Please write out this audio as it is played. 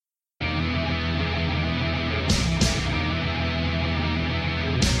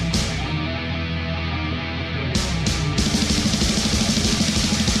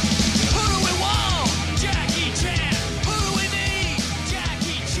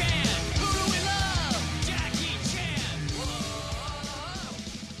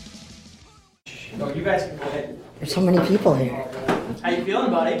Oh, you guys can quit. There's so many people here. How you feeling,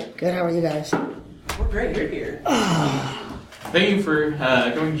 buddy? Good, how are you guys? We're great. You're here. Thank you for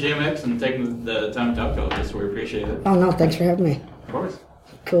coming to JMX and taking the time to talk to us. We appreciate it. Oh, no, thanks for having me. Of course.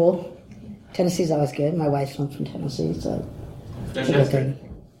 Cool. Tennessee's always good. My wife's from Tennessee, so it's a good thing.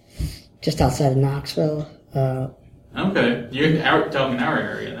 Just outside of Knoxville. Okay. You're talking our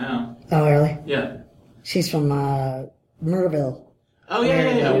area now. Oh, really? Yeah. She's from Murrayville. Oh,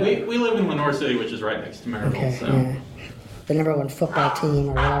 yeah. We live in Lenore City, which is right next to Maryville. Okay, so. yeah. The number one football team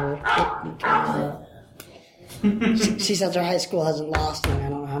or whatever. She says her high school hasn't lost in I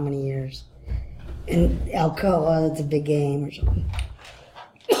don't know how many years. In Alcoa, it's a big game or something.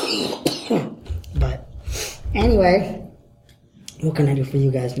 But anyway, what can I do for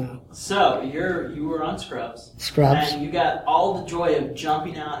you guys now? So you were on Scrubs. Scrubs. And you got all the joy of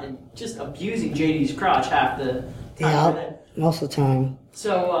jumping out and just abusing JD's crotch half the time. Yeah, most of the time.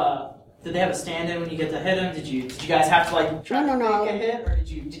 So did they have a stand-in when you get to hit him? Did you guys have to like try to make a hit, or did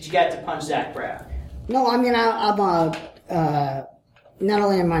you get to punch Zach Braff? No, I mean I'm not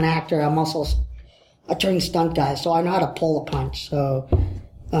only am I an actor, I'm also a trained stunt guy, so I know how to pull a punch. So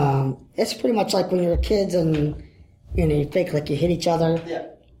it's pretty much like when you're kids and you fake like you hit each other. Yeah.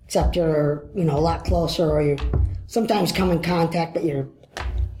 Except you're a lot closer, or you sometimes come in contact, but you're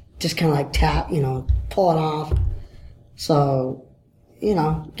just kind of like pull it off. So you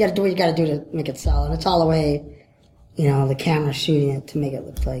got to do what you got to do to make it sell, and it's all the way, the camera shooting it to make it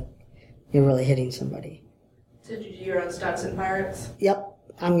look like you're really hitting somebody. Did you do your own stunts in Pirates? Yep,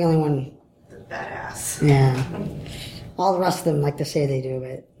 I'm the only one. Badass. Yeah. All the rest of them like to say they do,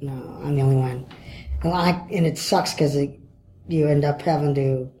 but no, I'm the only one. And it sucks because you end up having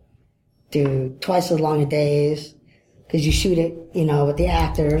to do twice as long a days because you shoot it, with the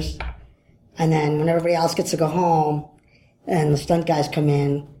actors. And then when everybody else gets to go home and the stunt guys come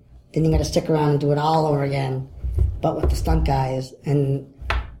in, then you got to stick around and do it all over again, but with the stunt guys. And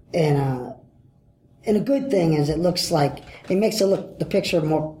a good thing is it makes the picture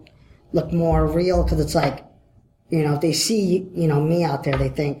look more real because it's like, if they see, me out there, they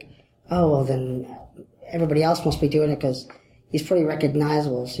think, oh, well, then everybody else must be doing it because he's pretty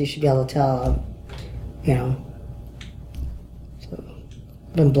recognizable, so you should be able to tell, So,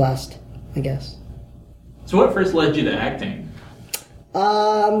 been blessed, I guess. So what first led you to acting?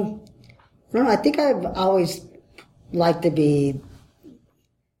 I don't know, I think I've always liked to be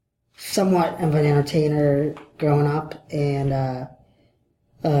somewhat of an entertainer growing up, and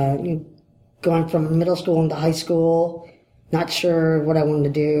going from middle school into high school, not sure what I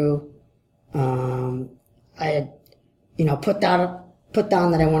wanted to do. I had, put down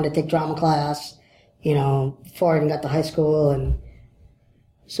that I wanted to take drama class, before I even got to high school. And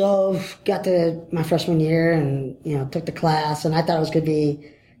so got to my freshman year and, took the class, and I thought it was going to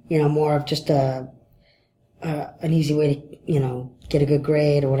be, more of just an easy way to, get a good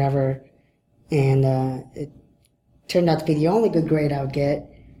grade or whatever. And, it turned out to be the only good grade I would get.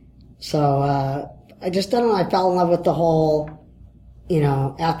 So, I just don't know, I fell in love with the whole,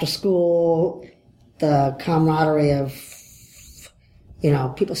 after school, the camaraderie of,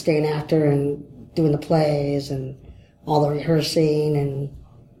 people staying after and doing the plays and all the rehearsing. And,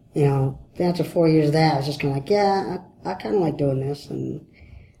 after 4 years of that, I was just kind of like, yeah, I kind of like doing this. And,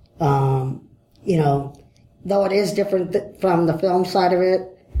 though it is different from the film side of it,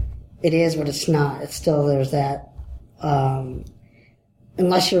 it is, but it's not. It's still, there's that,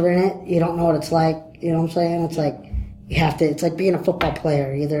 unless you're in it, you don't know what it's like. You know what I'm saying? It's like, it's like being a football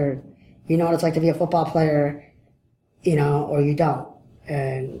player. Either you know what it's like to be a football player, or you don't.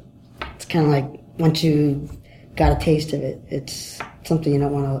 And it's kind of like once you got a taste of it, it's something you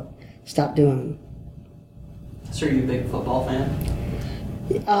don't want to stop doing. So are you a big football fan?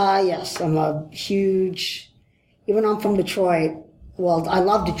 Yes, I'm a huge, even though I'm from Detroit, well, I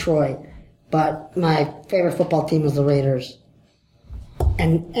love Detroit, but my favorite football team is the Raiders.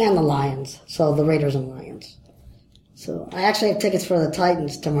 And the Lions. So the Raiders and Lions. So I actually have tickets for the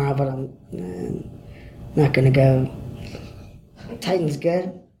Titans tomorrow, but I'm not going to go. Titans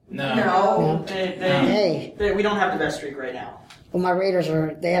good? No. Hey. We don't have the best streak right now. Well, my Raiders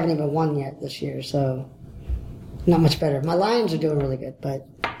they haven't even won yet this year, so not much better. My Lions are doing really good, but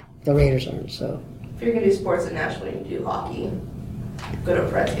the Raiders aren't, so. If you're going to do sports at Nashville, you do hockey. Go to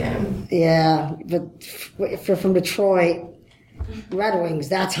a Preds game. Yeah, but if you're from Detroit, Red Wings,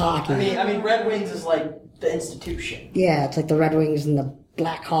 that's hockey. I mean, Red Wings is like the institution. Yeah, it's like the Red Wings and the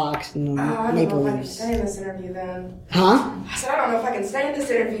Blackhawks and the Maple Leafs. I don't know if I can stay in this interview then. Huh? I said, I don't know if I can stay in this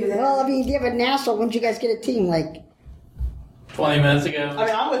interview then. Well, you have a Nashville. When did you guys get a team? 20 minutes ago.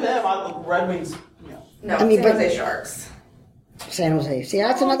 I'm with him. The Red Wings, No, San Jose Sharks. San Jose. See,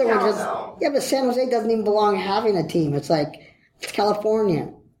 that's another one. Yeah, but San Jose doesn't even belong having a team. It's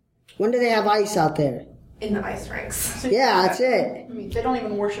California. When do they have ice out there? In the ice rinks. Yeah, that's it. I mean, they don't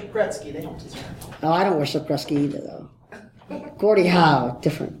even worship Gretzky. They don't deserve it. Oh, I don't worship Gretzky either, though. Gordie Howe,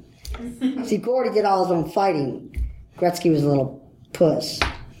 different. See, Gordie did all his own fighting. Gretzky was a little puss.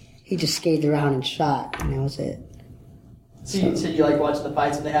 He just skated around and shot, and that was it. So you like watching the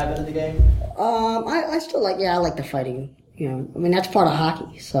fights when they happen in the game? I still I like the fighting. I mean, that's part of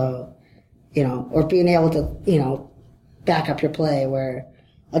hockey. So, or being able to, back up your play where,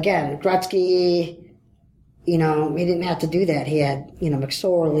 again, Gretzky, he didn't have to do that. He had,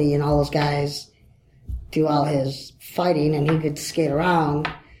 McSorley and all those guys do all his fighting, and he could skate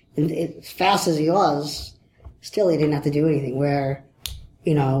around. And as fast as he was, still he didn't have to do anything. Where,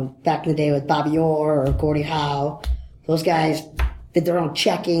 back in the day with Bobby Orr or Gordie Howe, those guys did their own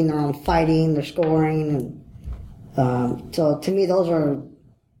checking, their own fighting, their scoring. And so to me, those are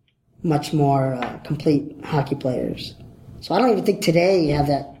much more complete hockey players. So I don't even think today you have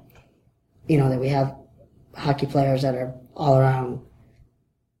that, that we have hockey players that are all around.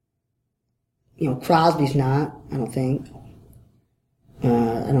 Crosby's not, I don't think. I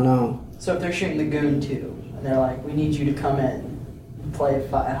don't know. So if they're shooting the Goon 2, and they're like, we need you to come in and play a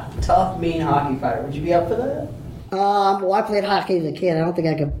tough, mean hockey fighter, would you be up for that? Well, I played hockey as a kid. I don't think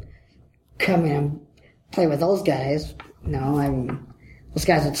I could come in and play with those guys. No, those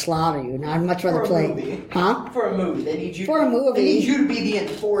guys would slaughter you. I'd much rather play. Movie. Huh? For a movie. They need you. For a movie. They need you to be the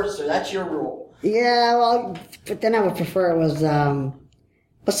enforcer. That's your role. Yeah, well, but then I would prefer it was,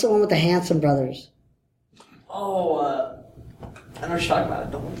 what's the one with the Hanson brothers? Oh, I know what you're talking about. I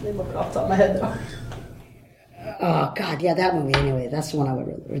don't want the name of it off the top of my head, though. Oh, God, yeah, that movie anyway. That's the one I would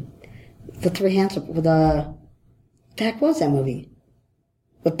really. The three Hanson, with the heck was that movie?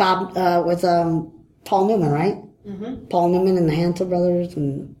 With Paul Newman, right? Mm-hmm. Paul Newman and the Hanson brothers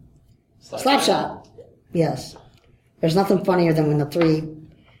and Slapshot. Yes. There's nothing funnier than when the three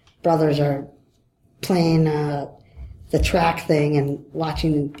brothers are playing the track thing and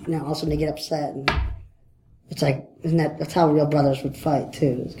watching, all of a sudden they get upset. And it's like, that's how real brothers would fight,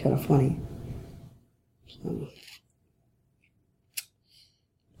 too. It's kind of funny. So.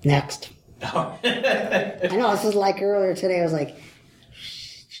 Next. I know, this was like earlier today, I was like...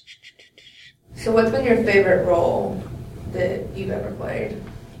 So what's been your favorite role that you've ever played?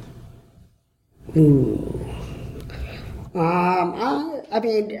 Ooh. I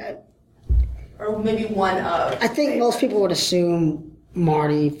mean... or maybe one of... I think most people would assume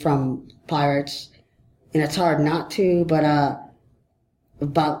Marty from Pirates, and it's hard not to, but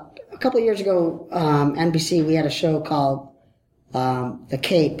about a couple of years ago, NBC, we had a show called The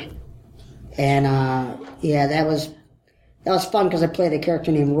Cape. And, that was fun because I played a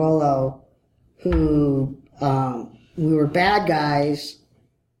character named Rollo who, we were bad guys,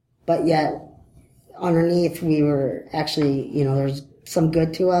 but yet underneath we were actually, there was some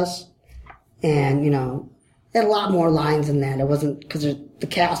good to us. And, they had a lot more lines than that. It wasn't, because the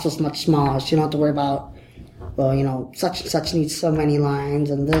cast was much smaller, so you don't have to worry about, such and such needs so many lines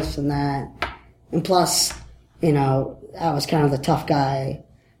and this and that. And plus, I was kind of the tough guy.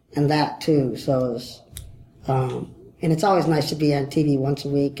 And that too, so it was, and it's always nice to be on TV once a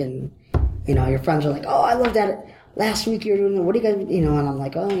week, and your friends are like, "Oh, I love that. Last week you were doing it. What are you gonna?" And I'm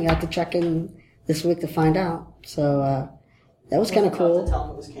like, "Oh, you have to check in this week to find out." So that was kind of cool. Was it tough to tell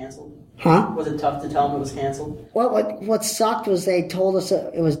them it was canceled? Huh? Was it tough to tell them it was canceled? Well, what sucked was they told us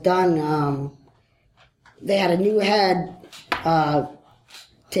it was done. They had a new head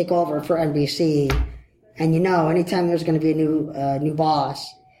take over for NBC, and anytime there's going to be a new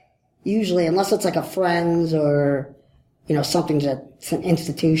boss. Usually, unless it's like a Friends or, something that's an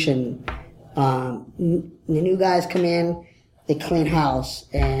institution, the new guys come in, they clean house,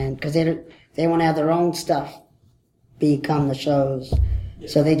 and because they want to have their own stuff become the shows,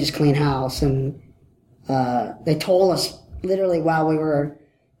 so they just clean house. And they told us literally while we were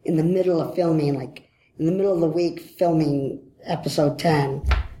in the middle of filming, like in the middle of the week filming episode 10,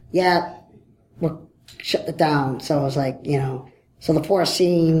 we're shut it down. So it was like, so the poor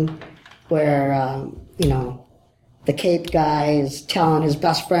scene where, the Cape guy is telling his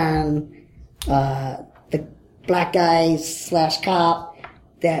best friend, the black guy / cop,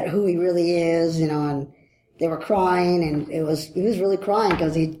 that who he really is, and they were crying, and he was really crying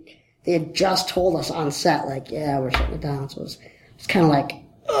because they had just told us on set, like, we're shutting it down. So it was kind of like,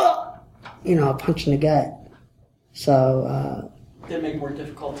 a punch in the gut. So, did it make it more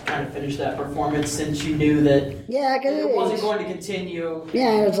difficult to kind of finish that performance since you knew that it wasn't going to continue?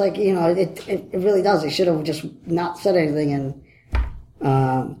 Yeah, it was like, it really does. They should have just not said anything.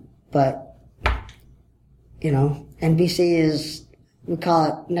 And, but, NBC is, we call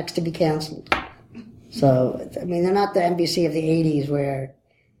it next to be canceled. So, I mean, they're not the NBC of the 80s where,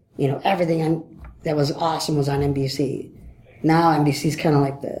 everything that was awesome was on NBC. Now NBC's kind of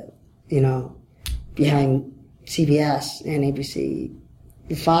like the, behind CBS and ABC.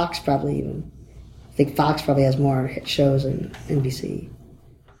 Fox probably even. I think Fox probably has more hit shows than NBC.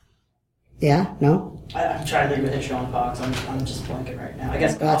 Yeah? No? I'm trying to think of a hit show on Fox. I'm just blanking right now. I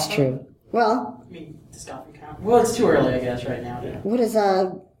guess that's Gotham? true. Well, I mean, does Gotham count? Well, it's too early, I guess, right now. Yeah. What is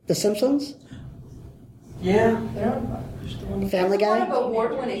The Simpsons? Yeah. Family Guy? A lot of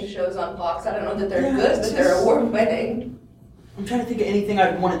award-winning shows on Fox. I don't know that they're good, but they're award-winning. I'm trying to think of anything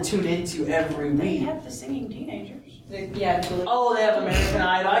I'd want to tune into every They week. have the singing teenagers. Oh, they have American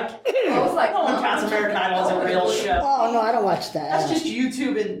Idol. I was like, No one counts American Idol as a real show. Oh, no, I don't watch that. That's just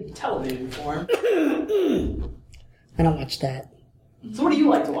YouTube in television form. I don't watch that. So what do you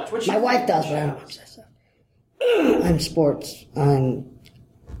like to watch? What's My your wife does, but I don't watch that stuff. I'm sports.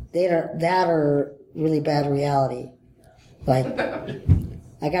 That are really bad reality. Like,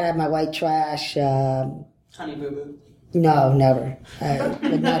 I gotta have my white trash. Honey Boo Boo. No, never. I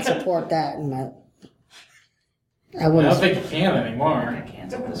would not support that. I I wouldn't. don't think you can anymore.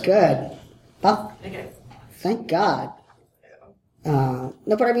 Good. Well, thank God. No,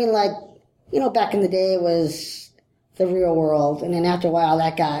 but I mean, like, back in the day it was the real world, and then after a while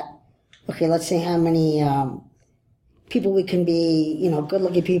that got, okay, let's see how many people we can be,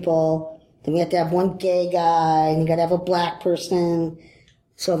 good-looking people. Then we have to have one gay guy, and you got to have a black person.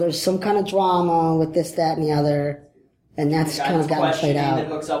 So there's some kind of drama with this, that, and the other. And that's kind of gotten played out. That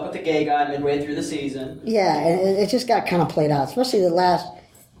hooks up with the gay guy midway through the season. Yeah, and it just got kind of played out. Especially the last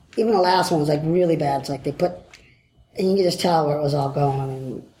one was like really bad. It's like they put, and you can just tell where it was all going. I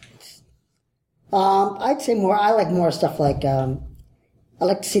mean, I'd say more. I like more stuff like I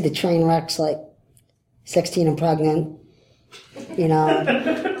like to see the train wrecks, like 16 and Pregnant.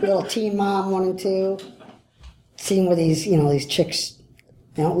 Little Teen Mom 1 and 2. Seeing where these these chicks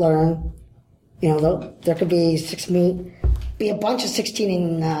don't learn. There could be a bunch of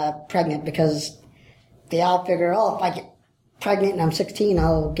 16 and pregnant because they all figure, if I get pregnant and I'm 16,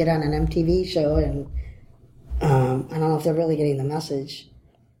 I'll get on an MTV show. And I don't know if they're really getting the message.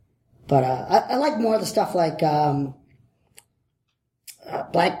 But I like more of the stuff like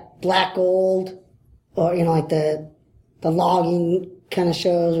Black Gold, or like the logging kind of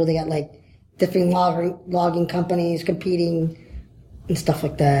shows where they got like different logging companies competing and stuff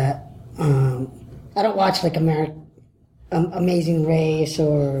like that. I don't watch like Amazing Race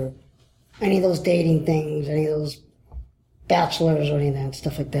or any of those dating things, any of those Bachelors or any of that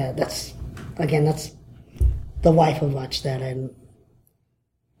stuff like that. That's the wife would watch that. And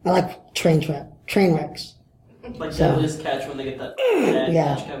I like train wrecks. Like Deadliest Catch when they get that bad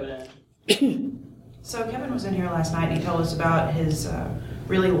catch covered in. So Kevin was in here last night and he told us about his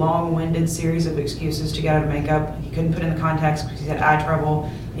really long-winded series of excuses to get out of makeup. He couldn't put in the contacts because he had eye trouble.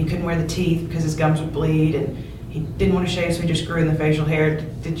 He couldn't wear the teeth because his gums would bleed, and he didn't want to shave, so he just grew in the facial hair.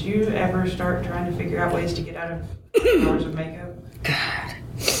 Did you ever start trying to figure out ways to get out of hours of makeup? God.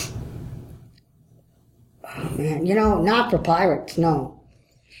 Oh, man. Not for Pirates, no.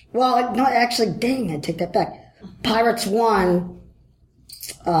 Well, no, actually, dang, I take that back. Pirates 1,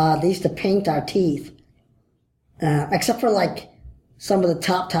 they used to paint our teeth. Except for, like, some of the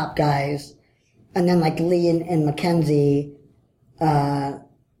top guys. And then, like, Lee and Mackenzie,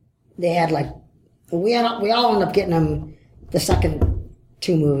 they had, like, we all ended up getting them the second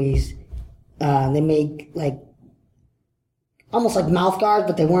 2 movies. They made, like, almost like mouth guards,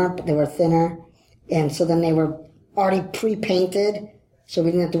 but they weren't, but they were thinner. And so then they were already pre-painted, so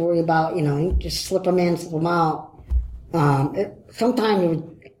we didn't have to worry about, you just slip them in, slip them out. Sometimes it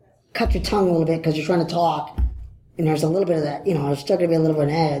would cut your tongue a little bit because you're trying to talk, and there's a little bit of that, there's still going to be a little bit of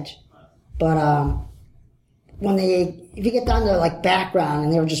an edge. But if you get down to, like, background,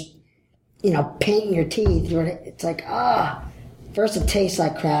 and they were just, painting your teeth, it's like, first it tastes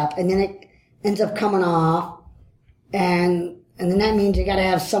like crap, and then it ends up coming off, and then that means you gotta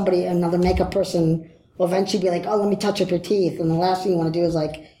have another makeup person will eventually be like, let me touch up your teeth. And the last thing you want to do is,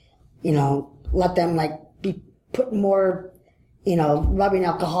 like, let them, like, be putting more, rubbing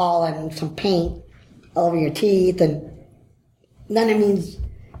alcohol and some paint all over your teeth. And then it means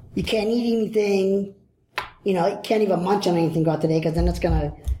you can't eat anything, you can't even munch on anything throughout the day because then it's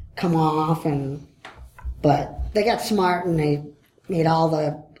gonna come off. But they got smart and they made all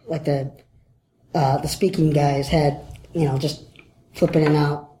the speaking guys had, just flipping in and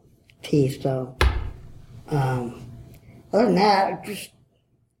out teeth. So, other than that,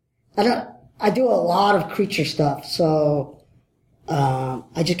 I do a lot of creature stuff. So,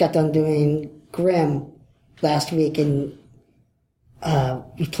 I just got done doing Grimm, last week, and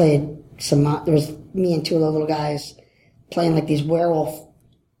we played there was me and two of the little guys playing like these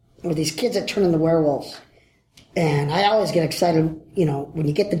these kids that turn into werewolves. And I always get excited, when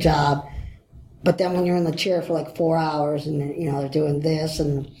you get the job, but then when you're in the chair for like 4 hours and, they're doing this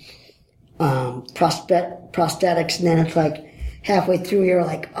and prosthetics, and then it's like halfway through you're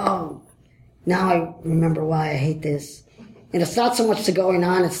like, oh, now I remember why I hate this. And it's not so much the going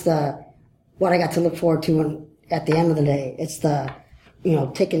on, it's what I got to look forward to at the end of the day. It's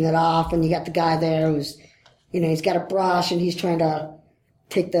taking it off, and you got the guy there who's, he's got a brush and he's trying to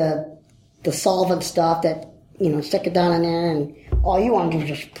take the solvent stuff that, stick it down in there, and all you want to do is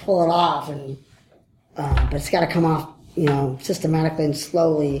just pull it off, and but it's got to come off, systematically and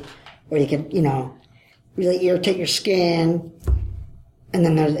slowly, where you can, really irritate your skin. And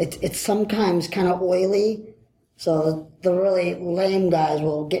then it's sometimes kind of oily, so the really lame guys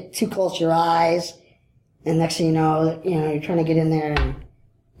will get too close to your eyes, and next thing you know, you're trying to get in there, and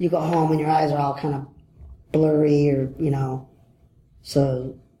you go home and your eyes are all kind of blurry, or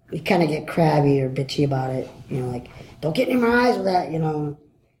so you kind of get crabby or bitchy about it, like, don't get in my eyes with that,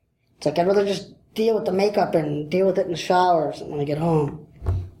 It's like, I'd rather just deal with the makeup and deal with it in the shower or something when I get home.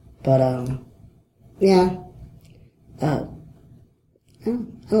 But, I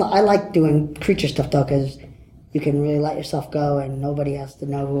like doing creature stuff, though, because you can really let yourself go and nobody has to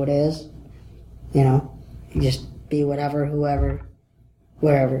know who it is, You just be whatever, whoever,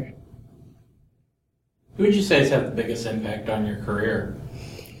 wherever. Who would you say has had the biggest impact on your career?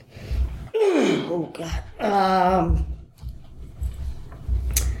 Oh, God.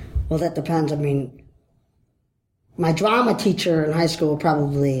 Well, that depends. I mean, my drama teacher in high school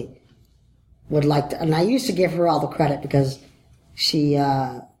probably would like to, and I used to give her all the credit because she,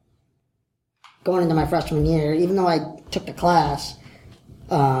 going into my freshman year, even though I took the class,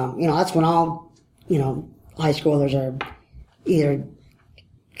 that's when all, high schoolers are either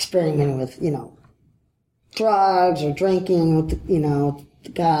experimenting with, drugs or drinking with, the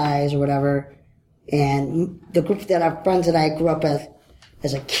guys or whatever. And the group of friends that I grew up with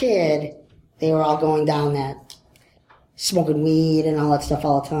as a kid, they were all going down that smoking weed and all that stuff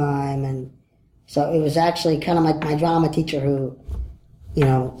all the time. And so it was actually kind of my drama teacher who,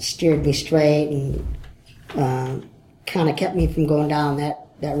 steered me straight and kind of kept me from going down that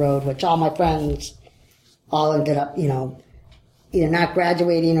road, which all my friends all ended up, either not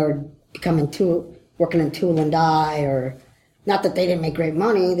graduating or becoming working in tool and die, or not that they didn't make great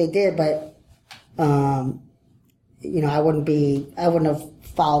money, they did, but, I wouldn't have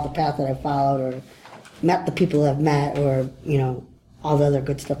followed the path that I followed or met the people that I've met, or, all the other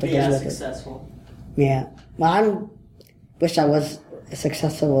good stuff that goes with successful. it. Yeah. Well, I wish I was as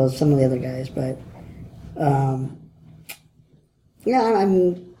successful as some of the other guys, but, I'm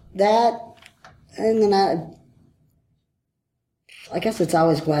that, and then I guess it's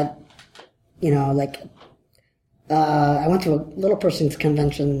always glad, I went to a little person's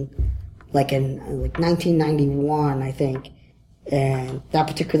convention in 1991, I think, and that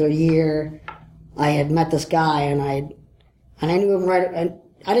particular year I had met this guy, and I knew him right, and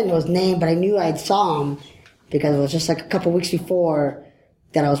I didn't know his name, but I knew I saw him because it was just like a couple weeks before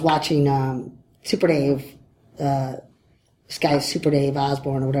that I was watching Super Dave, this guy Super Dave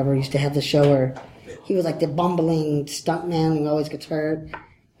Osborne or whatever, used to have the show where he was like the bumbling stuntman who always gets hurt,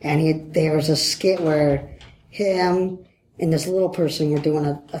 and there was a skit where him and this little person were doing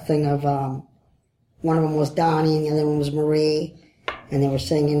a thing of, one of them was Donnie and the other one was Marie, and they were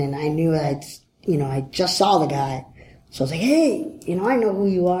singing, and I knew I just saw the guy. So I was like, hey, I know who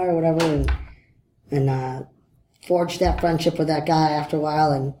you are or whatever, and forged that friendship with that guy after a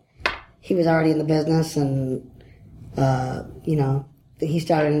while, and he was already in the business, and, he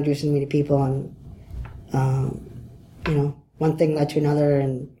started introducing me to people, and, one thing led to another,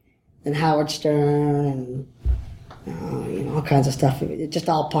 and then Howard Stern, and, all kinds of stuff. It just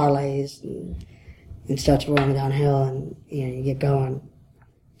all parlays and starts rolling downhill, and, you get going.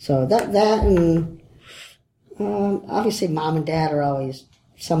 So that and, obviously mom and dad are always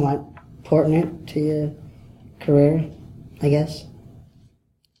somewhat important to your career, I guess.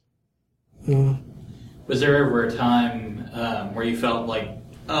 Was there ever a time where you felt like,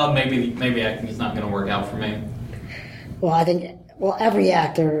 oh, maybe acting is not going to work out for me? Well, every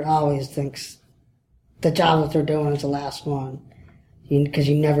actor always thinks the job that they're doing is the last one, because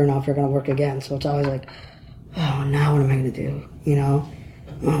you never know if you're going to work again. So it's always like, oh, now what am I going to do?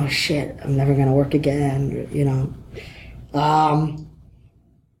 Oh shit, I'm never going to work again.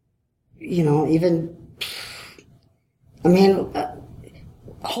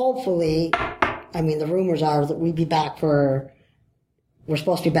 Hopefully, the rumors are that we're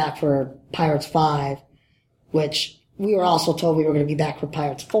supposed to be back for Pirates 5, which we were also told we were going to be back for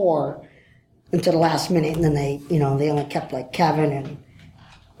Pirates 4 until the last minute, and then they only kept like Kevin and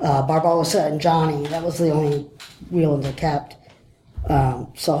Barbosa and Johnny. That was the only real ones they kept.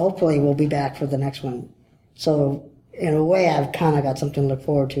 So hopefully we'll be back for the next one. So in a way, I've kind of got something to look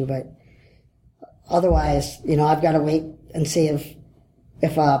forward to, but otherwise, I've got to wait and see if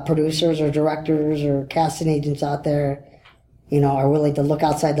producers or directors or casting agents out there, are willing to look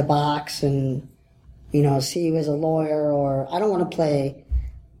outside the box and, see you as a lawyer, or I don't want to play,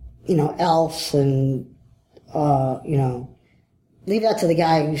 Elf and, leave that to the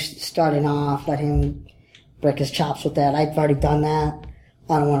guy who's starting off, let him break his chops with that. I've already done that.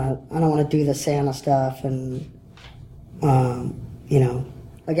 I don't want to do the Santa stuff and,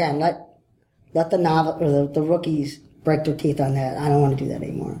 again, let the novice or the rookies break their teeth on that. I don't want to do that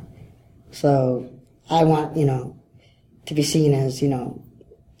anymore. So I want, to be seen as, a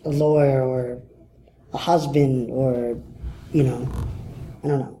lawyer or a husband or, I don't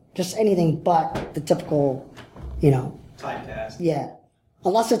know, just anything but the typical, typecast. Yeah.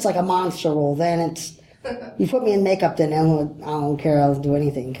 Unless it's like a monster role, then it's, you put me in makeup, then I don't care, I'll do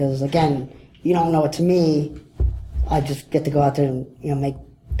anything. Because again, you don't know it to me. I just get to go out there and, make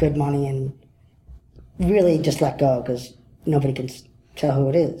good money and really just let go because nobody can tell who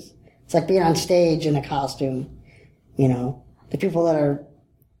it is. It's like being on stage in a costume, The people that are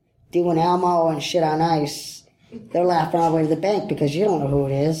doing Elmo and shit on ice, they're laughing all the way to the bank because you don't know who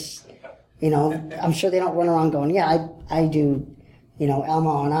it is. I'm sure they don't run around going, yeah, I do, Elmo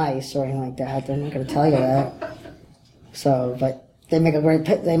on ice or anything like that. They're not going to tell you that. So, but they make a great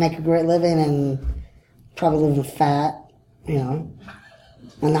living and probably living fat, on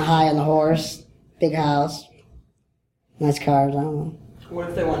the high on the horse, big house, nice cars, I don't know. What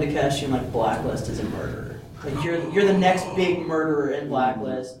if they wanted to cast you in like Blacklist as a murderer? Like you're the next big murderer in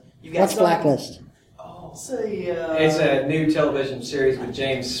Blacklist. What's Blacklist? It's a new television series with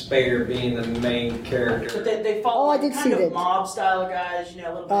James Spader being the main character. But they follow I did see that. mob style guys, a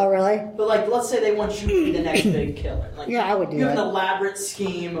little bit. Oh, really? But like, let's say they want you to be the next big killer. Like, yeah, I would do that. You have an elaborate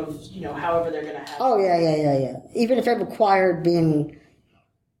scheme of, however they're gonna have. Oh yeah. Even if it required being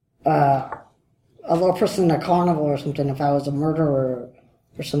a little person in a carnival or something, if I was a murderer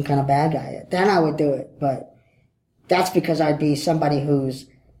or some kind of bad guy, then I would do it. But that's because I'd be somebody who's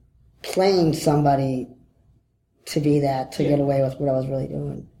playing somebody to be that, to get away with what I was really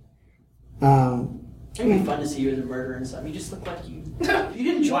doing. It'd be fun to see you as a murderer and stuff. You just look like you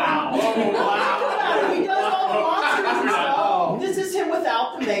didn't join. Wow. He does all the monsters and stuff. This is him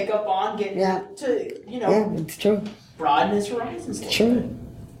without the makeup on, getting to, Yeah, it's true. broaden his horizons. It's true.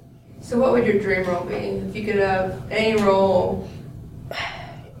 So what would your dream role be? If you could have any role,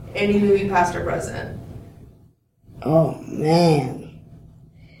 any movie past or present? Oh, man.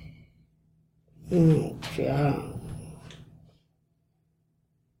 Yeah.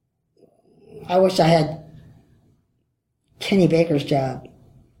 I wish I had Kenny Baker's job.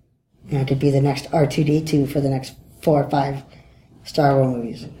 I could be the next R2-D2 for the next 4 or 5 Star Wars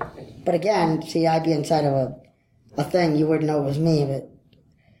movies. But again, see, I'd be inside of a thing, you wouldn't know it was me, but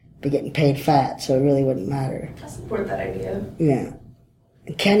be getting paid fat, so it really wouldn't matter. I support that idea. Yeah.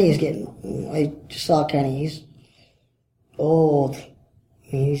 And Kenny's I just saw Kenny, he's old.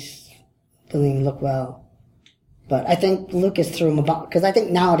 He's doesn't even look well. But I think Lucas threw him about, because I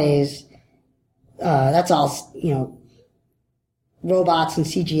think nowadays, that's all, robots and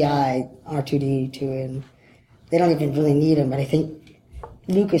CGI, R2-D2, and they don't even really need him, but I think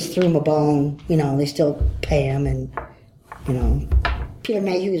Lucas threw him a bone, they still pay him, and, Peter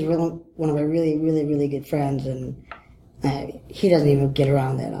Mayhew is one of my really, really, really good friends, and he doesn't even get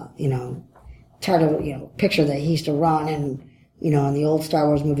around that, It's hard to, picture that he used to run, and, in the old Star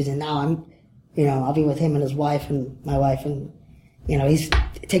Wars movies, and now I'll be with him and his wife and my wife, and,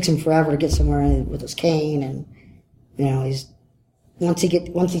 it takes him forever to get somewhere with his cane, and, once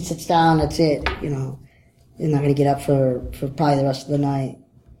he sits down, that's it, he's not going to get up for probably the rest of the night,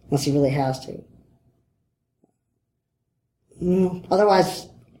 unless he really has to. Otherwise,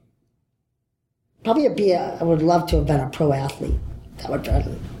 probably I would love to have been a pro athlete. That would have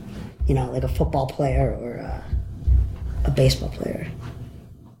been, like a football player or a baseball player.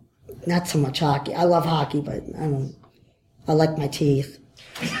 Not so much hockey. I love hockey, but I like my teeth.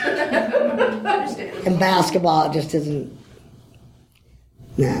 And basketball just isn't,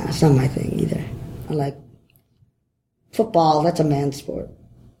 it's not my thing either. I like football, that's a man's sport.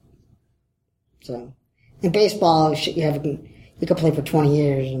 So, in baseball, you can play for 20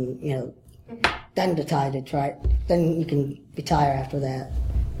 years and, then decide to try it. Then you can retire after that.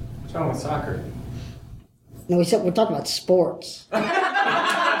 What's wrong with soccer? No, we're talking about sports.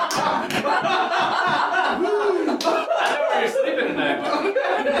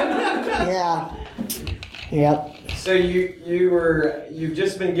 Yeah. Yep. So you've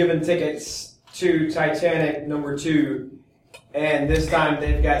just been given tickets to Titanic #2, and this time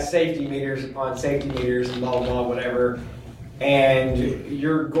they've got safety meters upon safety meters and blah blah blah whatever, and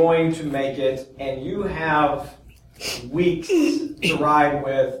you're going to make it, and you have weeks to ride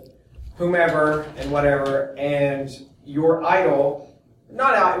with whomever and whatever, and your idol. We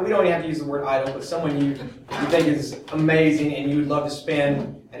don't have to use the word idol, but someone you think is amazing and you would love to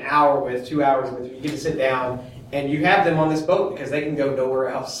spend an hour with, 2 hours with. You get to sit down, and you have them on this boat because they can go nowhere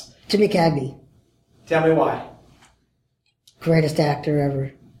else. Jimmy Cagney. Tell me why. Greatest actor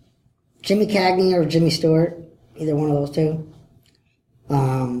ever. Jimmy Cagney or Jimmy Stewart. Either one of those two.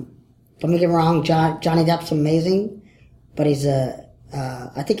 Don't me get me wrong, Johnny Depp's amazing, but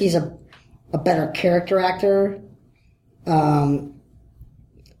I think he's a better character actor.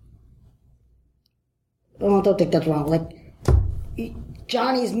 Don't think that's wrong. Like,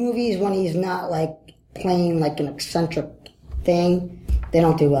 Johnny's movies, when he's not, like, playing, like, an eccentric thing, they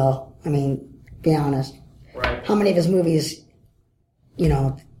don't do well. I mean, be honest. Right. How many of his movies,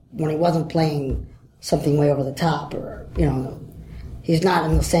 when he wasn't playing something way over the top, or, he's not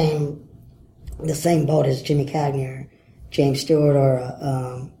in the same boat as Jimmy Cagney or James Stewart,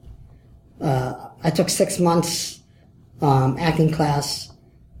 or, I took 6 months, acting class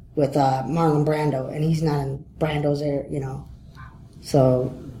with Marlon Brando, and he's not in Brando's area,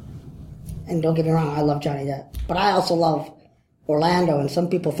 So, and don't get me wrong, I love Johnny Depp. But I also love Orlando, and some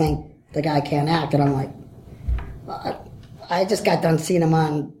people think the guy can't act, and I'm like, I just got done seeing him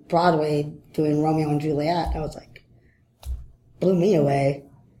on Broadway doing Romeo and Juliet. I was like, blew me away.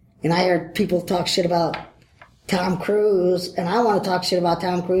 And I heard people talk shit about Tom Cruise, and I want to talk shit about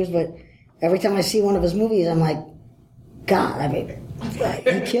Tom Cruise, but every time I see one of his movies, I'm like, God, I mean,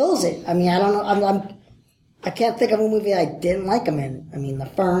 he kills it. I mean, I don't know. I can't think of a movie I didn't like him in. I mean, The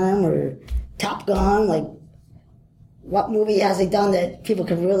Firm or Top Gun. Like, what movie has he done that people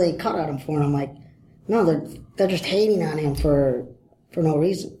could really cut at him for? And I'm like, no, they're just hating on him for no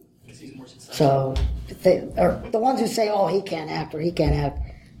reason. So, or the ones who say, oh, he can't act or he can't act,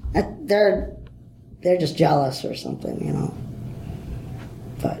 they're just jealous or something,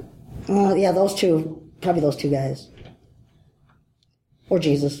 But, yeah, probably those two guys. Or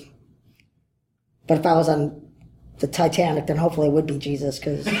Jesus. But if I was on the Titanic, then hopefully it would be Jesus,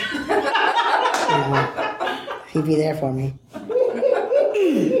 because he'd be there for me.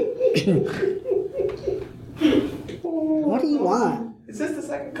 What do you want? Is this the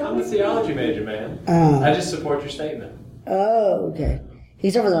second I'm a comment? theology major, man. I just support your statement. Oh, okay.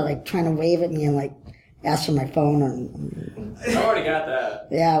 He's over there, like, trying to wave at me and, like, ask for my phone or... I already got that.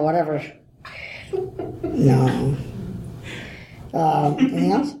 Yeah, whatever. No.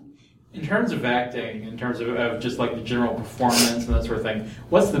 Anything else? In terms of acting, in terms of just like the general performance and that sort of thing,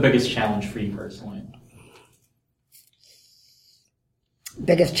 what's the biggest challenge for you personally?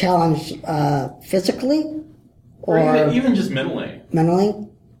 Biggest challenge physically? Or even just mentally? Mentally?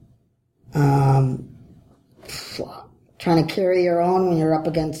 Trying to carry your own when you're up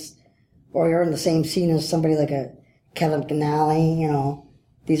against, or you're in the same scene as somebody like a Kevin McNally,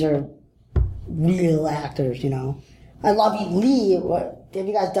 These are real actors, I love Lee. Have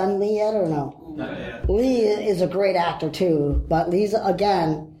you guys done Lee yet or no? Not yet. Lee is a great actor too, but Lee's,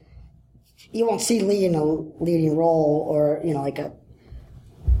 again, you won't see Lee in a leading role or, like a,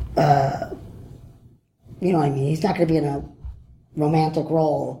 you know what I mean? He's not going to be in a romantic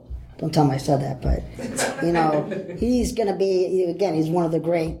role. Don't tell him I said that, but, he's going to be, again, he's one of the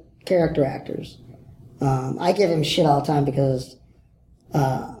great character actors. I give him shit all the time because,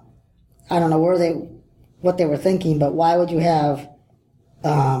 I don't know what they were thinking, but why would you have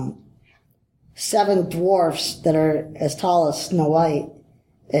 7 dwarfs that are as tall as Snow White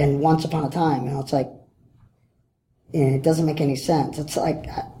and Once Upon a Time? It's like, it doesn't make any sense. It's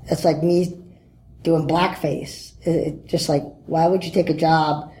like me doing blackface. It just like, why would you take a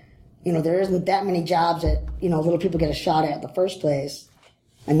job? There isn't that many jobs that, little people get a shot at in the first place.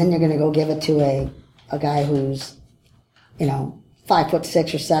 And then you're going to go give it to a guy who's,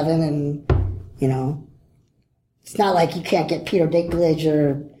 5'6" or 7 and, it's not like you can't get Peter Dinklage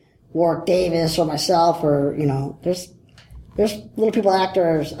or Warwick Davis or myself or, there's little people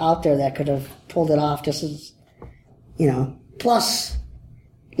actors out there that could have pulled it off just as, plus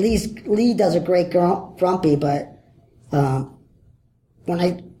Lee does a great grumpy, but, when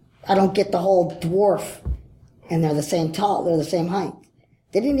I don't get the whole dwarf and they're the same height.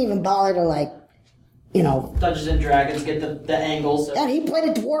 They didn't even bother to like, Dungeons and Dragons, get the angles. And he played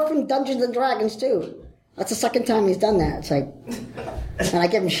a dwarf in Dungeons and Dragons too. That's the second time he's done that. It's like, And I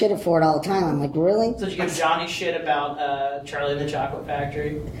give him shit for it all the time. I'm like, really? So did you give Johnny shit about Charlie and the Chocolate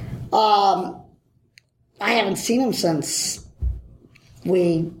Factory? I haven't seen him since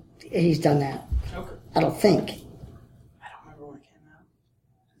he's done that. Okay. I don't think. I don't remember when it came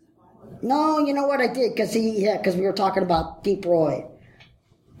out. No, you know what I did? Because we were talking about Deep Roy.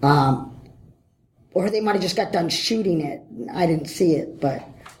 Or they might have just got done shooting it. I didn't see it, but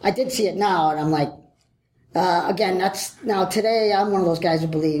I did see it now, and I'm like, again, today I'm one of those guys who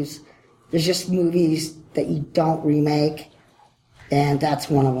believes there's just movies that you don't remake, and that's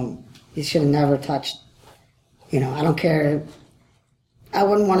one of them. You should have never touched, I don't care. I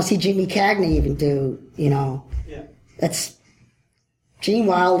wouldn't want to see Jimmy Cagney even do, Yeah. That's, Gene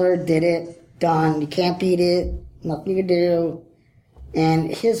Wilder did it, done, you can't beat it, nothing you can do,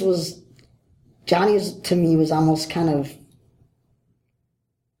 and Johnny's to me was almost kind of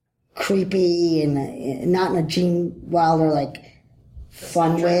creepy and not in a Gene Wilder like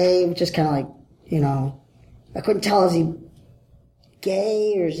fun way, just kind of like, I couldn't tell, is he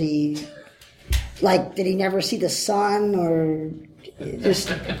gay or is he like, did he never see the sun or just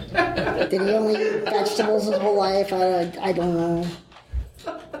did he only eat vegetables his whole life? I don't know.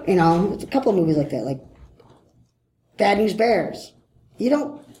 It's a couple of movies like that, like Bad News Bears. You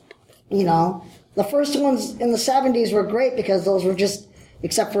don't, the first ones in the 70s were great because those were just,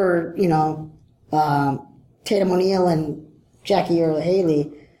 except for, Tatum O'Neal and Jackie Earle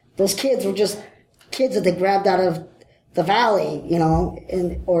Haley, those kids were just kids that they grabbed out of the valley,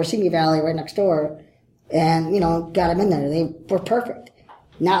 or Simi Valley right next door, and, got them in there. They were perfect.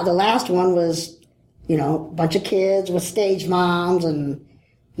 Now, the last one was, a bunch of kids with stage moms, and,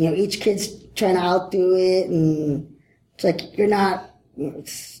 each kid's trying to outdo it, and it's like, you're not,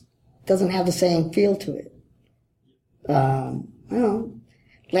 it doesn't have the same feel to it. I don't know.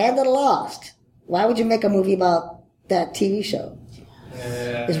 Land of the Lost. Why would you make a movie about that TV show?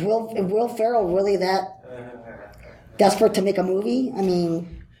 Is Will Ferrell really that desperate to make a movie? I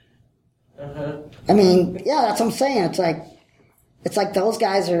mean, yeah, that's what I'm saying. It's like those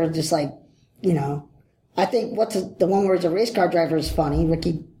guys are just like, I think the one where he's a race car driver is funny,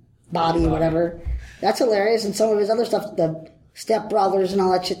 Ricky Bobby, whatever. That's hilarious, and some of his other stuff, the Step Brothers and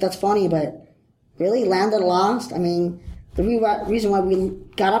all that shit, that's funny, but really, Land of the Lost? I mean, the reason why we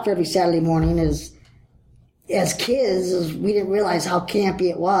got up every Saturday morning is, as kids, is we didn't realize how campy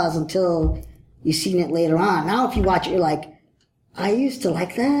it was until you seen it later on. Now if you watch it, you're like, I used to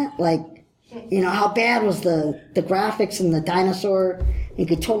like that? Like, how bad was the graphics and the dinosaur? You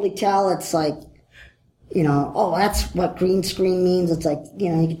could totally tell it's like, oh, that's what green screen means. It's like, you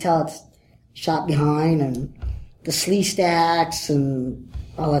can tell it's shot behind, and the slee stacks and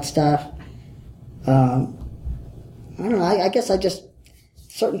all that stuff. I don't know. I guess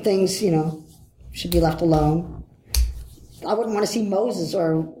certain things, should be left alone. I wouldn't want to see Moses,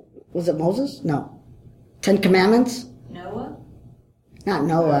 or was it Moses? No. 10 Commandments? Noah? Not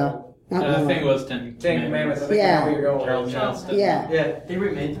Noah. Not Noah. I think it was Ten Commandments. I think Yeah. I know where you're going. Charles Johnston. Yeah. They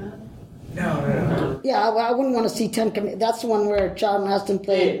remade that? No. Yeah, I wouldn't want to see 10 Commandments. That's the one where Charlton Heston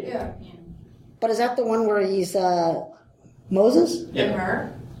played. Yeah. But is that the one where he's Moses?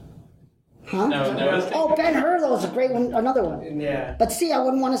 Ben-Hur? Huh? No, it's Oh, Ben-Hur, that was a great one. Another one. Yeah. But see, I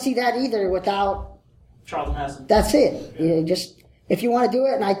wouldn't want to see that either without. Charlton Heston. That's it. If you want to do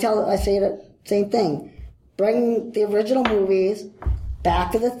it, and I say the same thing. Bring the original movies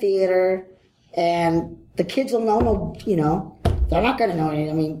back to the theater, and the kids will know. They're not going to know anything.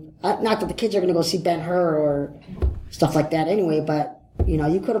 I mean, not that the kids are going to go see Ben-Hur or stuff like that anyway. But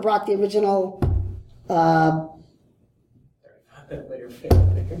you could have brought the original.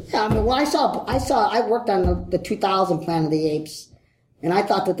 Yeah, I mean, I worked on the 2000 Planet of the Apes, and I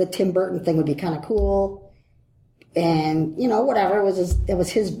thought that the Tim Burton thing would be kind of cool, and whatever, it was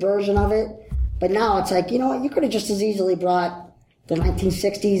his version of it. But now it's like, what, you could have just as easily brought the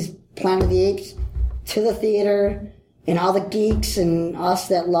 1960s Planet of the Apes to the theater, and all the geeks and us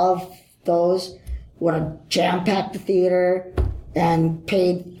that love those would have jam-packed the theater and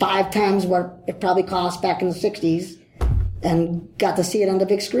paid 5 times what it probably cost back in the 60s. And got to see it on the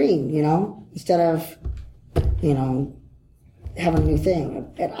big screen, instead of, having a new thing.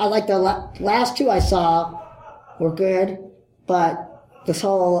 And I like the last 2 I saw were good, but this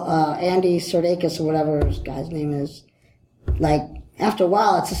whole Andy Serkis or whatever his guy's name is, like, after a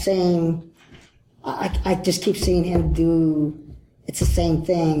while it's the same. I just keep seeing him it's the same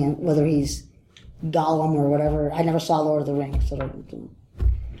thing, and whether he's Gollum or whatever. I never saw Lord of the Rings, so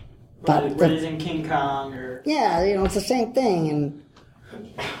But raising King Kong or it's the same thing, and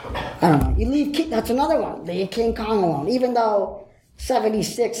I don't know. You leave that's another one. Leave King Kong alone, even though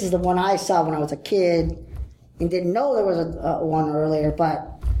 76 is the one I saw when I was a kid, and didn't know there was a one earlier, but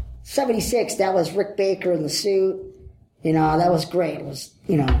 76, that was Rick Baker in the suit. You know, that was great. It was,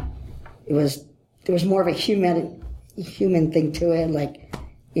 you know, there was more of a human thing to it. Like,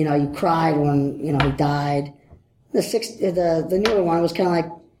 you know, you cried when, you know, he died. The newer one was kind of like,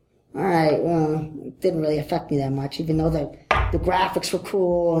 all right, well, it didn't really affect me that much, even though the graphics were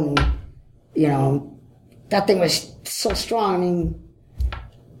cool and, you know, that thing was so strong. I mean,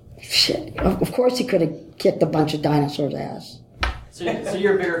 shit. Of course he could have kicked a bunch of dinosaurs' ass. So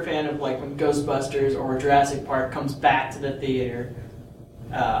you're a bigger fan of like when Ghostbusters or Jurassic Park comes back to the theater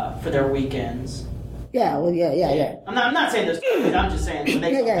for their weekends. Yeah, well, yeah. I'm not saying this. I'm just saying when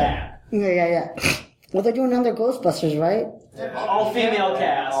they come back. Yeah. Well, they're doing another Ghostbusters, right? All female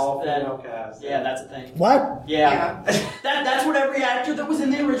cast. All female cast. Yeah, that's a thing. What? Yeah. That's what every actor that was in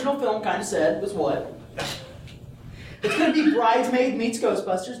the original film kind of said was what. It's going to be Bridesmaid meets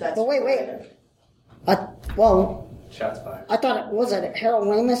Ghostbusters. That's. But wait. Well. Shots fired. I thought was it Harold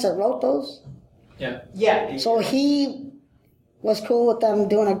Ramis that wrote those? Yeah. So he was cool with them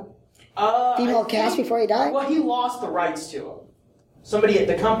doing a female cast before he died? Well, he lost the rights to them. Somebody at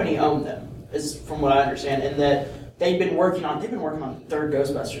the company owned them, is from what I understand, and that they've been working on the third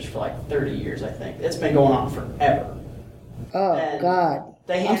Ghostbusters for like 30 years, I think. It's been going on forever. Oh, and God.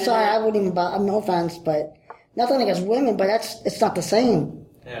 I'm sorry, I wouldn't even I'm no offense, but nothing against women, but it's not the same.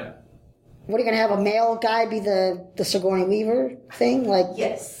 Yeah. What, are you going to have a male guy be the Sigourney Weaver thing? Like,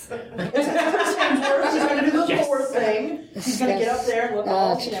 yes. Chris Hemsworth is going to do the Thor thing. He's going to get up there and look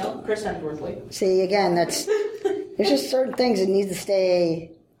all, Chris Hemsworthly. See, again, there's just certain things that need to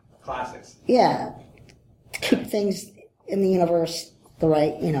stay... Classics. Yeah. To keep things in the universe the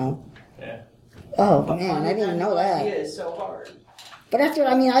right, you know. Yeah. Oh, man, I didn't even know that. It is so hard. But I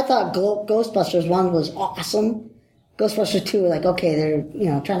thought Ghostbusters 1 was awesome. Ghostbusters 2, like, okay, they're, you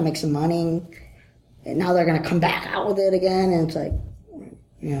know, trying to make some money, and now they're going to come back out with it again, and it's like,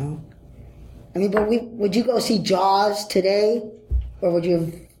 you know. I mean, but would you go see Jaws today, or would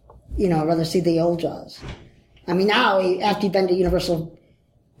you, you know, rather see the old Jaws? I mean, now, after you've been to Universal,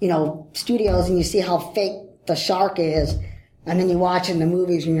 you know, Studios, and you see how fake the shark is, and then you watch it in the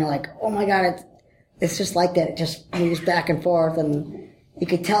movies, and you're like, oh my God, it's just like that. It just moves back and forth, and you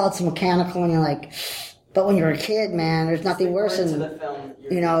could tell it's mechanical, and you're like... But when you're a kid, man, there's nothing worse than,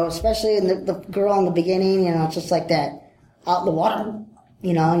 you know, especially in the girl in the beginning, you know, it's just like that, out in the water,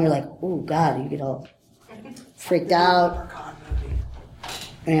 you know, and you're like, oh, God, you get all freaked out.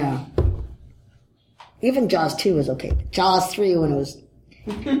 Yeah. Even Jaws 2 was okay. Jaws 3, when it was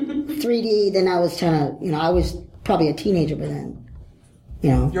 3D, then I was trying to, you know, I was probably a teenager by then, you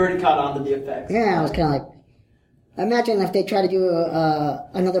know. You already caught on to the effects. Yeah, I was kind of like, imagine if they try to do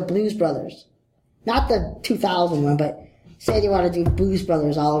another Blues Brothers. Not the 2000 one, but say they want to do Blues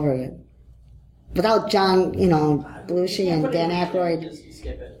Brothers all over again. Without John, you know, Belushi and Dan Aykroyd. Just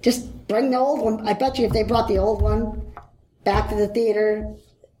skip it. Just bring the old one. I bet you if they brought the old one back to the theater,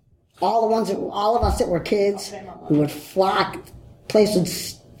 all of us that were kids, we would flock. Place would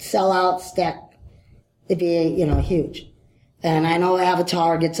sell out, stack. It'd be, you know, huge. And I know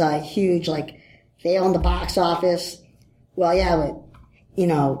Avatar gets a huge, like, they own the box office. Well, yeah, but, you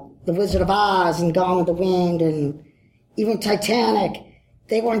know, The Wizard of Oz and Gone with the Wind and even Titanic,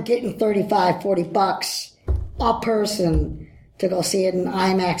 they weren't getting $35, $40 a person to go see it in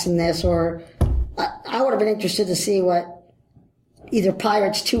IMAX in this, or I would have been interested to see what either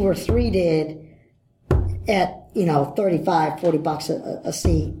Pirates 2 or 3 did at, you know, $35, $40 a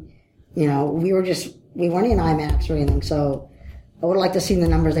seat. You know, we weren't in IMAX or anything, so I would have liked to see the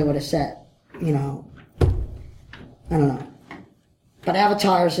numbers they would have set, you know. I don't know. But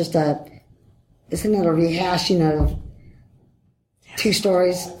Avatar is just isn't it a rehashing of two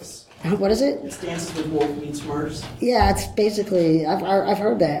stories? What is it? It's Dances with Wolves meets Smurfs. Yeah, it's basically, I've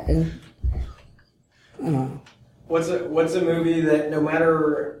heard that, and I don't know. What's a movie that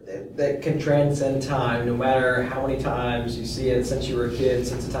that can transcend time, no matter how many times you see it since you were a kid,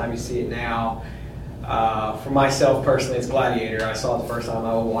 since the time you see it now? For myself personally, it's Gladiator. I saw it the first time.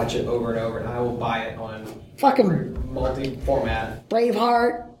 I will watch it over and over, and I will buy it on fucking multi-format.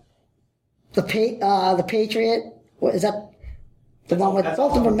 Braveheart, the Patriot. What is that? The one with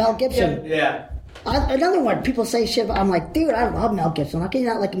both of them are Mel Gibson. Yeah. Another one. People say shit. But I'm like, dude, I love Mel Gibson. How can you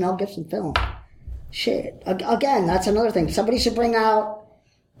not like a Mel Gibson film? Shit. Again, that's another thing. Somebody should bring out.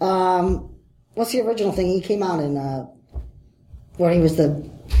 What's the original thing he came out in? Where he was the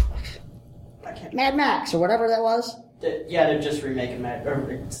Mad Max or whatever that was. Yeah, they're just remaking Mad. Are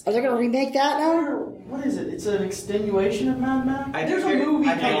they going to remake that now? What is it? It's an extenuation of Mad Max. There's a movie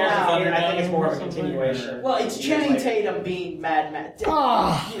coming out. I think it's more of a continuation. Well, it's Channing Tatum being Mad Max.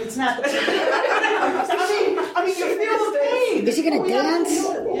 Oh. It's not. I mean, you feel the pain. Is he gonna dance?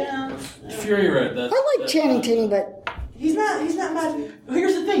 Yeah. Fury Road. I like Channing Tatum, but He's not mad.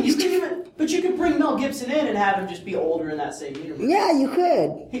 Here's the thing. You could bring Mel Gibson in and have him just be older in that same universe. yeah, you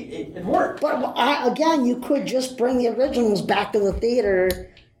could. It worked. But again, you could just bring the originals back to the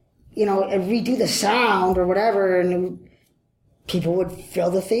theater, and redo the sound or whatever, and people would fill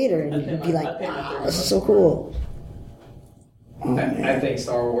the theater and you'd be like, wow, this is so cool. I think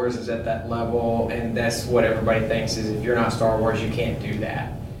Star Wars is at that level, and that's what everybody thinks is if you're not Star Wars, you can't do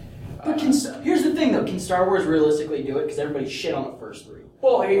that. But here's the thing, though. Can Star Wars realistically do it? Because everybody shit on the first three.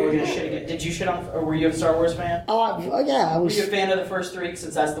 Well, We're gonna shit again. Did you shit on? Or were you a Star Wars fan? Oh, yeah, I Were was. you a fan of the first three?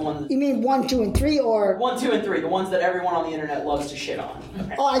 Since that's the one. You mean 1, 2, and 3, or 1, 2, and 3, the ones that everyone on the internet loves to shit on.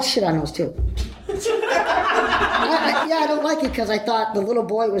 Okay. Oh, I'd shit on those too. I don't like it because I thought the little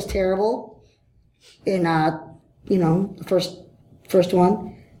boy was terrible in the first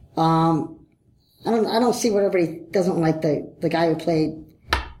one. I don't see what everybody doesn't like the guy who played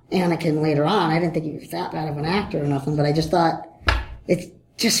Anakin later on. I didn't think he was that bad of an actor or nothing, but I just thought it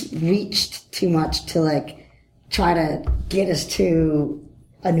just reached too much to try to get us to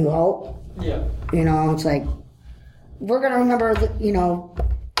A New Hope. Yeah. It's like we're gonna remember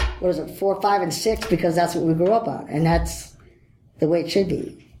what is it, 4, 5, and 6 because that's what we grew up on, and that's the way it should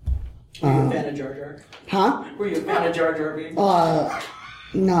be. Were you a fan of Jar Jar? Huh? Were you a fan of Jar Jar Binks?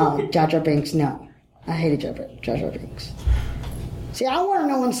 No, Jar Jar Binks, no. I hated Jar Jar Binks. See, I want to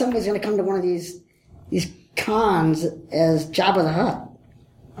know when somebody's going to come to one of these cons as Jabba the Hutt.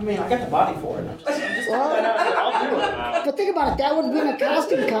 I mean, I got the body for it. I'm just I'll do it. But think about it, that would be in a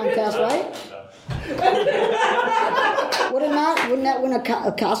costume contest, right? Would it not? Wouldn't that win a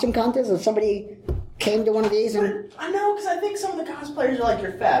costume contest if somebody came to one of these? And I know, because I think some of the cosplayers are like,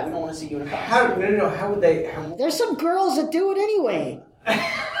 you're fat. We don't want to see you in a costume. How would they? There's some girls that do it anyway.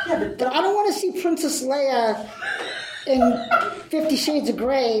 Yeah, but I don't want to see Princess Leia in 50 Shades of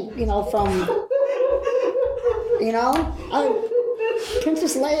Grey, from,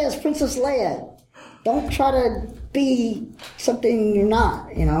 Princess Leia is Princess Leia. Don't try to be something you're not,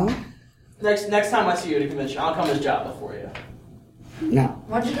 Next time I see you at a convention, I'll come as Jabba for you. No.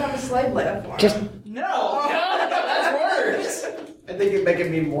 Why'd you come to Slave Leia for? Just, No, that's worse. I think it'd make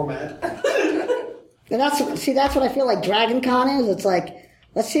me more mad. and that's what I feel like Dragon Con is. It's like,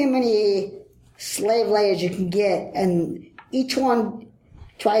 let's see how many slave Leias you can get, and each one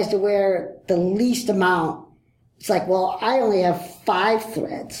tries to wear the least amount. It's like, well, I only have 5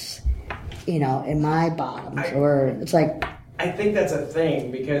 threads, in my bottoms, or it's like. I think that's a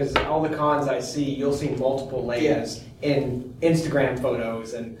thing because all the cons I see, you'll see multiple Leias in Instagram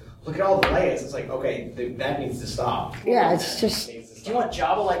photos, and look at all the Leias. It's like, okay, that needs to stop. Yeah, it's just. Do you want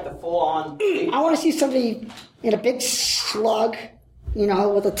Jabba like the full-on? I want to see somebody in a big slug,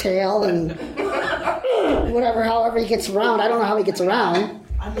 with a tail and however he gets around. I don't know how he gets around.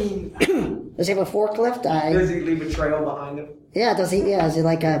 I mean, does he have a forklift? Does he leave a trail behind him? Yeah, does he? Yeah, is he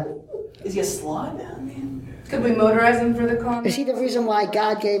like a? is he a slug? I mean, Could we motorize him for the con? Is he the reason why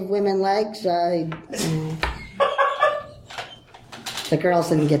God gave women legs? The girls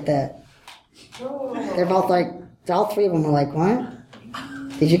didn't get that. They're both like, all 3 of them were like, what?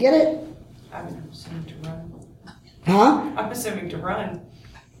 Did you get it? I'm assuming to run. Huh? I'm assuming to run.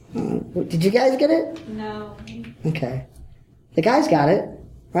 Did you guys get it? No. Okay. The guys got it,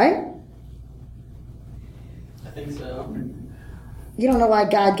 right? I think so. You don't know why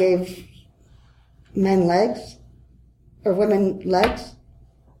God gave men legs? Or women legs?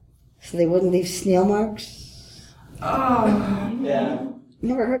 So they wouldn't leave snail marks? Oh. Yeah.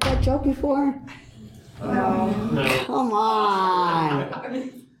 Never heard that joke before? No. Come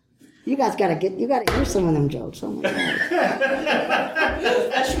on. You guys gotta hear some of them jokes. Oh my God.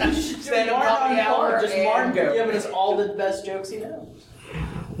 That should just Stand up on the hour just and Martin go. giving us all the best jokes he knows.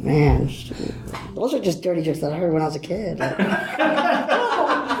 Man, those are just dirty jokes that I heard when I was a kid. You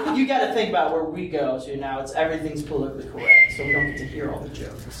got to think about where we go to now. Everything's politically correct, so we don't get to hear all the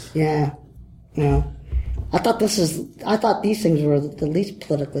jokes. Yeah. I thought these things were the least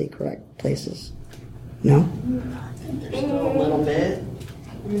politically correct places. No? I think there's still a little bit.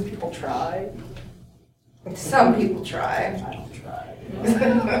 I mean, people try. Some people try. I don't try.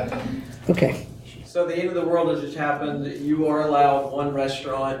 Okay. So the end of the world has just happened. You are allowed one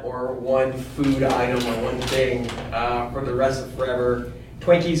restaurant or one food item or one thing for the rest of forever.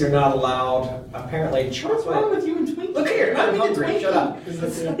 Twinkies are not allowed. Apparently, chocolate. What's wrong with you and Twinkies? Look here, I'm Let me get hungry. Twinkie. Shut up.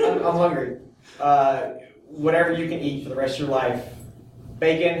 I'm hungry. Whatever you can eat for the rest of your life.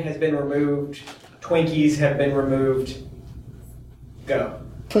 Bacon has been removed. Twinkies have been removed. Go.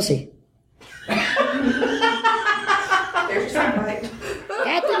 Pussy. There's your soundbite.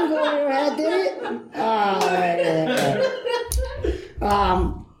 That didn't go over your head, did it? Oh, yeah.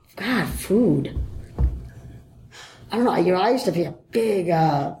 God, food. I don't know. I used to be a big,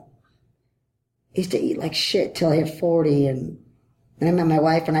 used to eat like shit till I hit 40, and then I met my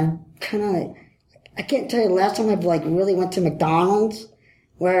wife, and I'm kind of, I can't tell you the last time I like really went to McDonald's,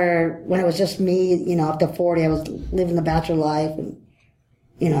 where when it was just me, you know, up to 40, I was living the bachelor life, and,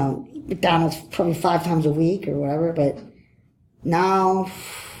 you know, McDonald's probably 5 times a week or whatever, but now,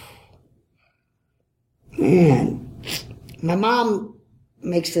 man, my mom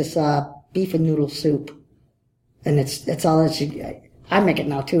makes this beef and noodle soup, and it's all that she. I make it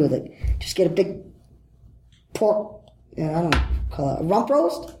now too. Like, just get a big pork. I don't call it a rump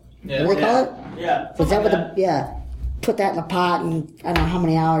roast. Yeah, what do they call it? Yeah. Is that what put that in a pot, and I don't know how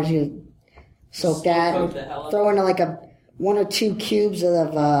many hours you soak that. Cook the hell out of Throw into like 1 or 2 cubes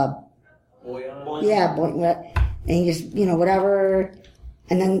of Bouillon. yeah, and you just, you know, whatever,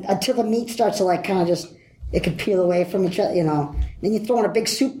 and then until the meat starts to like kind of just, it could peel away from each other, you know. Then you throw in a big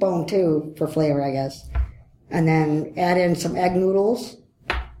soup bone too for flavor, I guess, and then add in some egg noodles,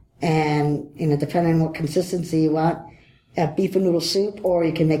 and, you know, depending on what consistency you want, have beef and noodle soup, or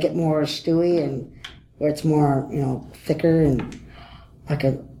you can make it more stewy and where it's more, you know, thicker, and like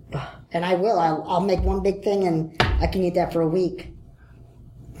a. And I'll make one big thing, and I can eat that for a week.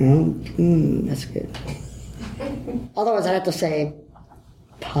 That's good. Otherwise, I'd have to say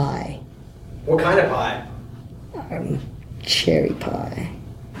pie. What kind of pie? Cherry pie.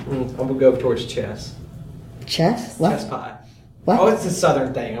 I'm gonna go towards chess. Chess? What? Chess pie. What? Oh, it's a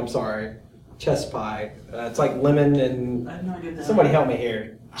southern thing. I'm sorry. Chess pie. It's like lemon and. I have no idea what that Somebody is. help me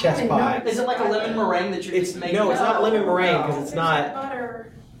here. Chess pie. Is it like a lemon meringue that you're just making? No, it's not lemon meringue because it's not.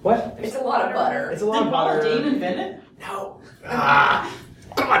 Butter. What? It's a lot of butter. It's a lot Did of Paula butter. Deen invent it? No. God,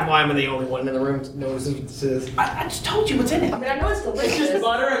 why am I the only one in the room that knows what this is? I just told you what's in it. I mean, I know it's delicious. It's just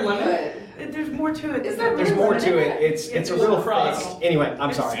butter and lemon. but There's more to it. Is there There's more to it. It's a real crust. thing. Anyway,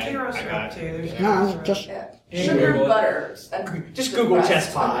 I'm sorry. It's hero I syrup got it. too. There's No, just. yeah. You Sugar, Google it. butter, and Just the Google rest.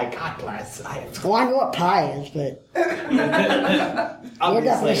 chess pie. God bless. Well, I know what pie is, but your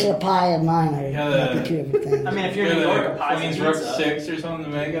definition of pie and mine are Yeah. like 2 different things. I mean, if you're in New York, a pie's Queen's a Rook pizza. 6 or something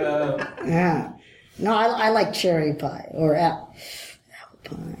to make it up. Yeah. No, I like cherry pie or apple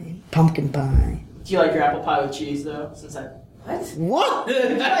pie, pumpkin pie. Do you like your apple pie with cheese though? Since I. What? What?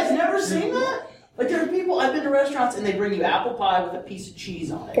 You guys never seen that? Like there are people I've been to restaurants and they bring you apple pie with a piece of cheese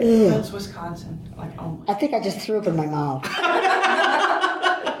on it. Ugh. That's Wisconsin. Like, oh my. I think I just threw up in my mouth.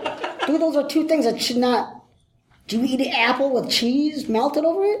 Dude, those are 2 things that should not. Do you eat an apple with cheese melted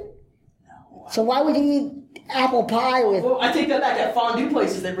over it? No. So why would you eat apple pie with? Well, I take that back. At fondue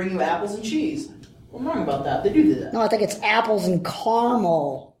places, they bring you apples and cheese. I'm wrong about that. They do that. No, I think it's apples and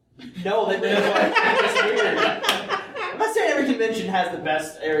caramel. No, they bring it's weird. I'm not saying every convention has the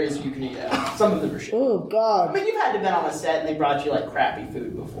best areas you can eat at. Some of them are shit. Oh I God. mean, you've had to been on a set and they brought you like crappy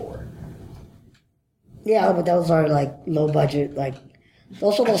food before. Yeah, but those are like low budget. Like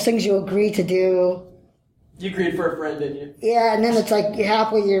those are those things you agree to do. You agreed for a friend, didn't you? Yeah, and then it's like you're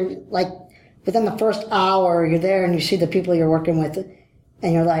halfway. You're like within the first hour, you're there and you see the people you're working with,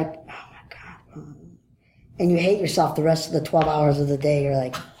 and you're like, oh my God. And you hate yourself the rest of the 12 hours of the day. You're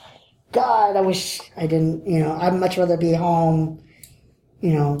like, God, I wish I didn't, you know, I'd much rather be home,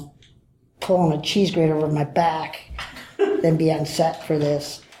 you know, pulling a cheese grater over my back than be on set for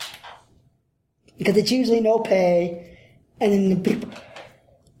this. Because it's usually no pay, and then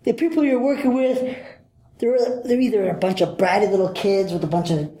the people you're working with, they're either a bunch of bratty little kids with a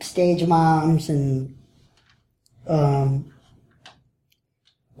bunch of stage moms and,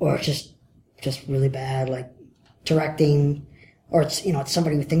 or just really bad, like directing, or it's, you know, it's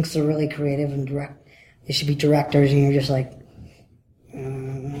somebody who thinks they're really creative and they should be directors, and you're just like,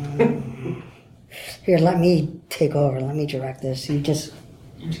 here, let me take over, let me direct this. You just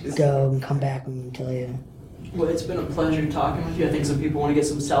go and come back and tell you. Well, it's been a pleasure talking with you. I think some people want to get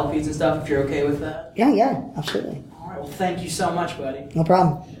some selfies and stuff, if you're okay with that. Yeah, absolutely. All right, well, thank you so much, buddy. No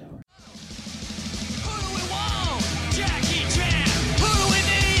problem.